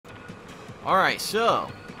Alright,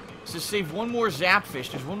 so let's just save one more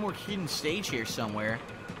Zapfish. There's one more hidden stage here somewhere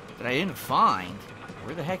that I didn't find.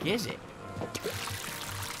 Where the heck is it?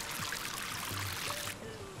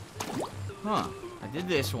 Huh. I did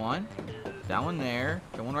this one. That one there.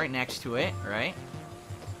 The one right next to it, right?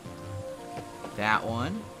 That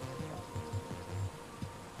one.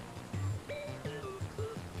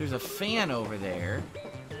 There's a fan over there.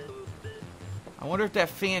 I wonder if that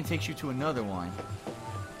fan takes you to another one.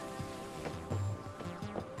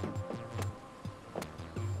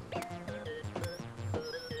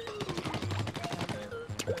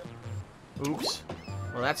 Oops.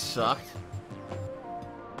 Well, that sucked.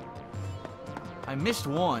 I missed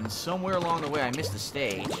one. Somewhere along the way, I missed the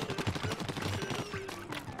stage.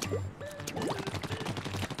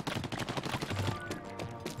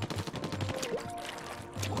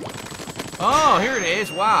 Oh, here it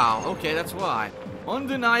is. Wow. Okay, that's why.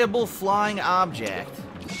 Undeniable flying object.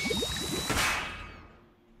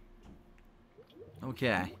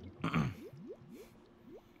 Okay.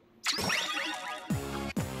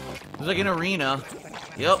 Looks like an arena.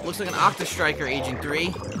 Yep, looks like an Octastriker Agent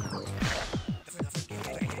 3.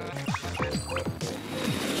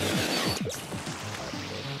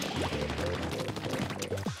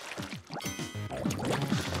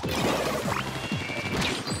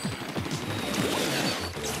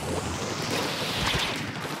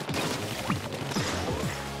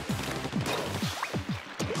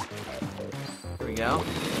 There we go.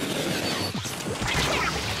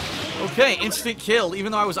 Okay, instant kill.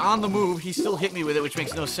 Even though I was on the move, he still hit me with it, which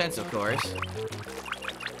makes no sense, of course.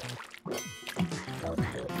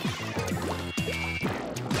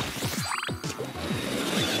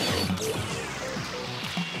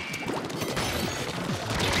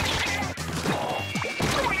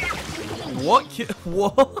 What?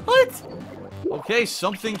 What? Okay,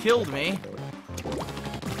 something killed me.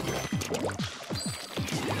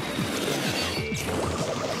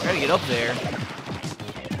 Gotta get up there.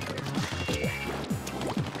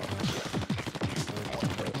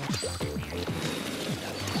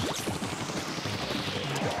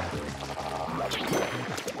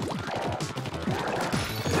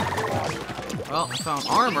 Well, I found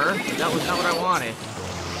armor. That was not what I wanted.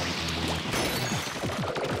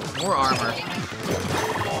 More armor.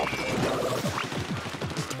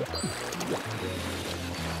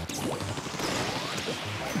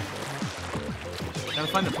 Gotta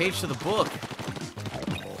find the page to the book.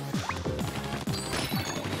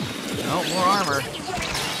 No, more armor.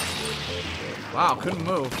 Wow, couldn't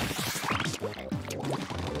move.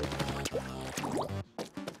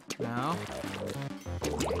 No.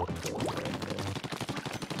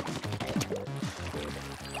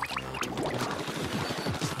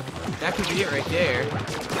 That could be it right there.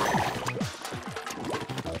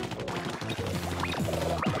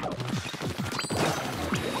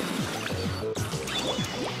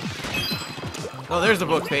 Oh, there's the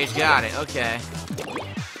book page. Got it. Okay.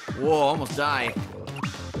 Whoa, almost died.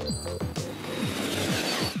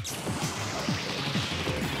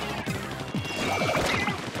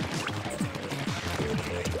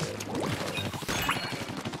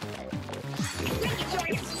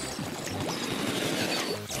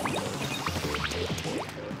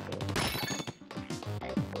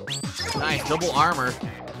 Nice, double armor.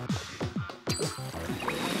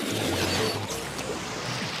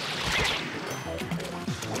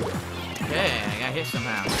 Okay, I got hit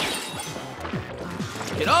somehow.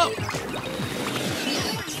 Get up!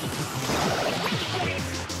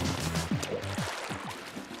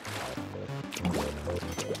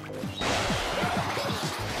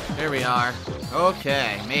 There we are.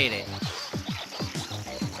 Okay, made it.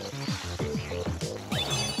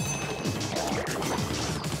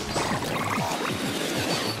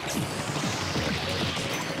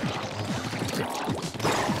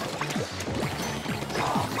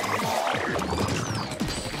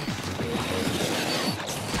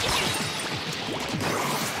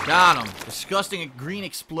 Got him. Disgusting green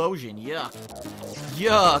explosion. Yuck.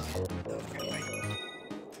 Yuck.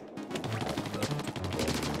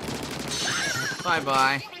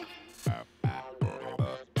 Bye-bye.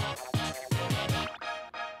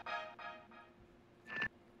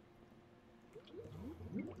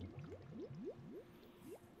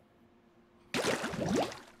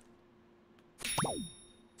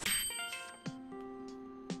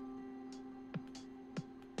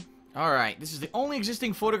 Alright, this is the only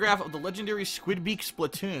existing photograph of the legendary Squidbeak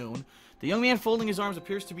Splatoon. The young man folding his arms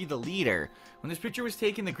appears to be the leader. When this picture was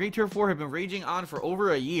taken, the Great Turf War had been raging on for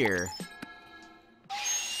over a year.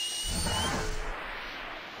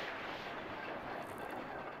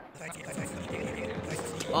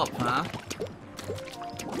 Up, huh?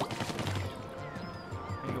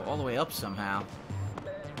 all the way up somehow.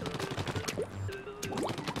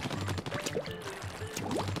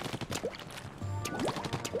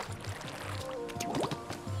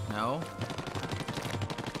 No.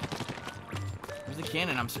 Where's the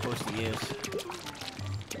cannon I'm supposed to use?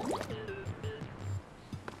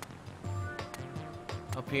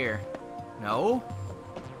 Up here. No?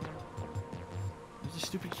 Where's the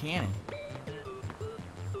stupid cannon?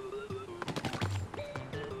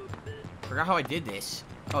 Forgot how I did this.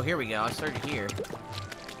 Oh, here we go. I started here.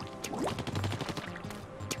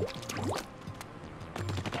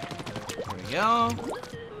 There we go.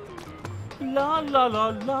 La la la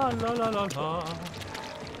la la la la la.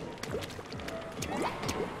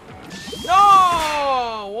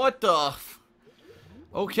 No! What the f...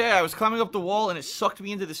 Okay, I was climbing up the wall and it sucked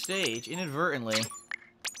me into the stage inadvertently.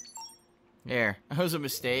 There. That was a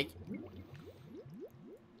mistake.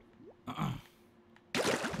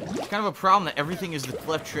 It's kind of a problem that everything is the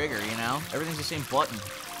left trigger, you know? Everything's the same button.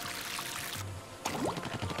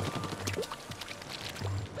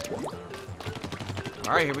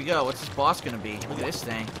 Alright, here we go. What's this boss gonna be? Look at this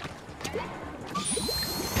thing. We'll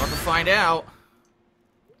have to find out.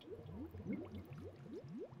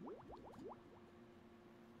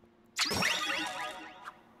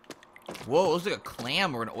 Whoa, looks like a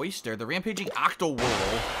clam or an oyster. The rampaging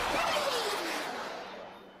octowhirl.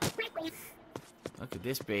 What could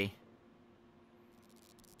this be?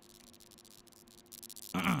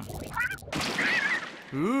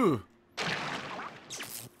 Ooh.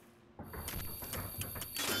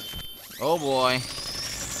 Oh boy.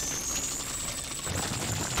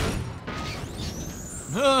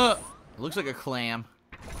 Looks like a clam.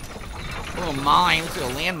 A little mine. Looks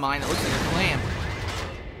like a landmine that looks like a clam.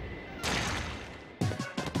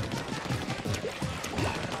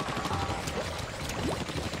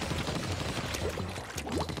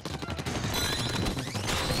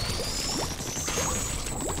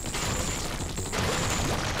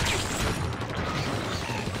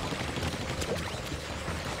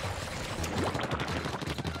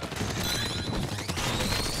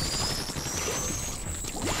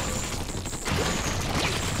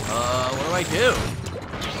 What do I do?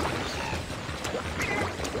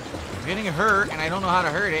 I'm getting hurt, and I don't know how to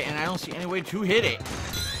hurt it, and I don't see any way to hit it.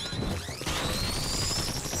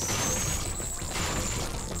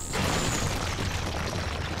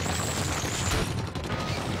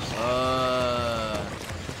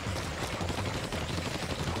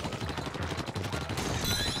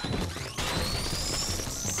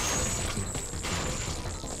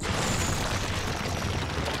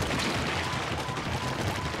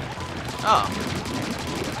 Oh.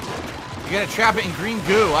 You gotta trap it in green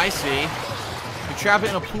goo, I see. You trap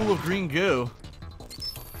it in a pool of green goo.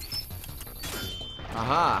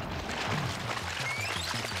 Aha.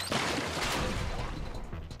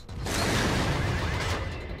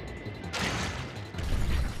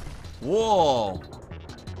 Whoa.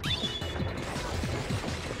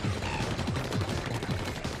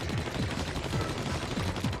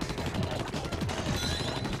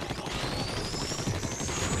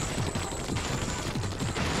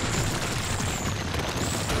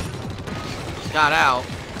 Got out.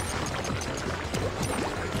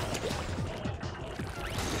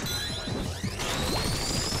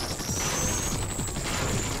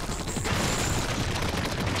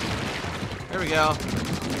 There we go.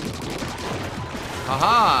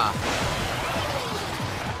 Aha!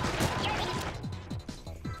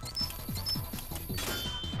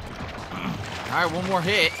 Alright, one more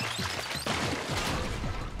hit.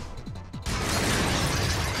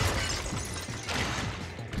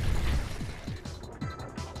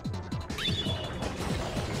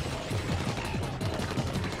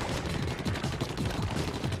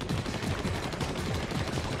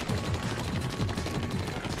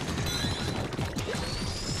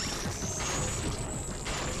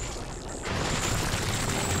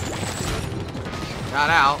 Got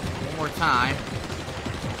out. One more time.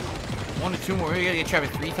 One to two more. We gotta get trapped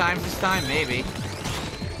 3 times this time? Maybe.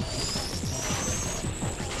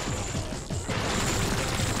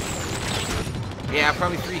 Yeah,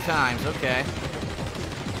 probably 3 times. Okay.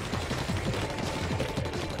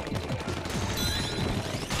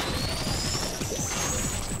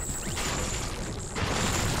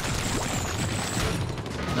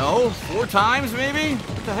 No? 4 times, maybe?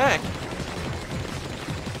 What the heck?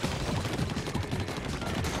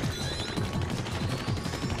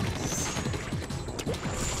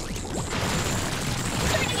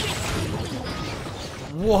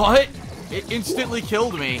 What? It instantly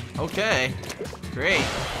killed me. Okay. Great.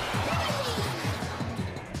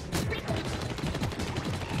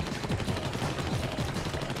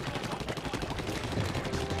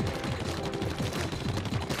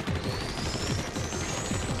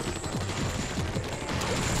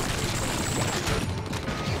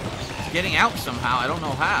 getting out somehow. I don't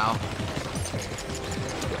know how.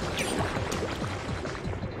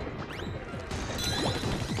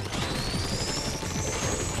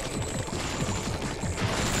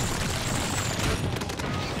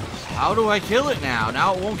 How do I kill it now?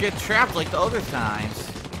 Now it won't get trapped like the other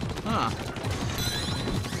times. Huh.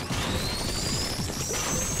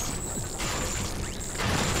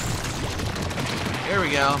 There we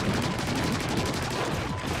go.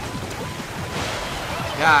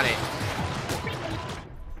 Got it.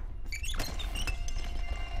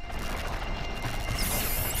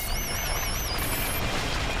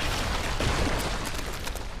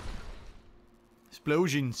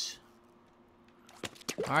 Explosions.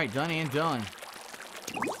 Alright, done and done.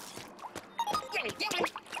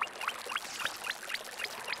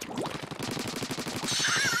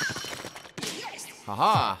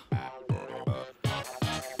 Haha.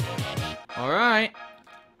 Alright.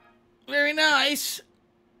 Very nice.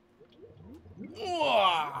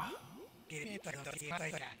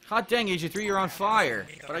 Hot dang, Agent 3, you're on fire.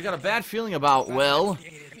 But I got a bad feeling about, well...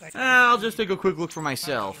 I'll just take a quick look for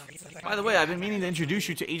myself. By the way, I've been meaning to introduce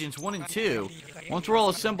you to Agents 1 and 2. Once we're all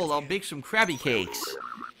assembled, I'll bake some Krabby Cakes.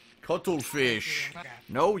 Cuttlefish.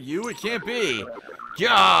 No, you, it can't be.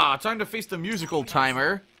 Yeah, time to face the musical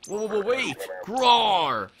timer. Whoa, wait.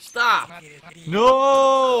 Grawr. Stop.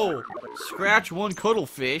 No! Scratch one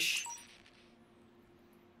Cuttlefish.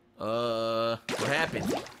 What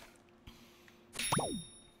happened?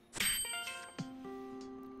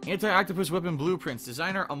 Anti-octopus weapon blueprints.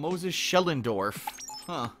 Designer Moses Schellendorf.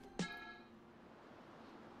 Huh.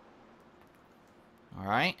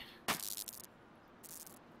 Alright.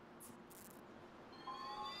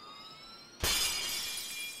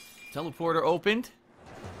 Teleporter opened.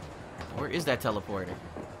 Where is that teleporter?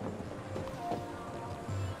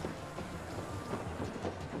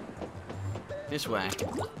 This way.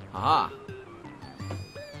 Aha.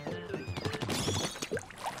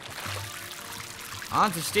 On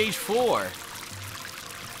to stage 4.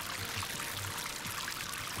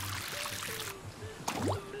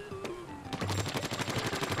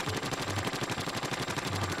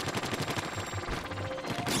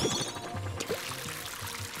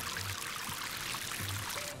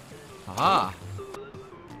 Aha.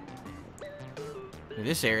 In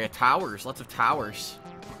this area, towers. Lots of towers.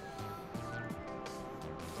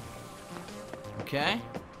 Okay.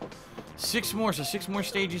 6 more, so 6 more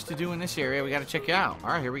stages to do in this area we gotta check out.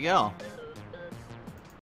 Alright, here we go.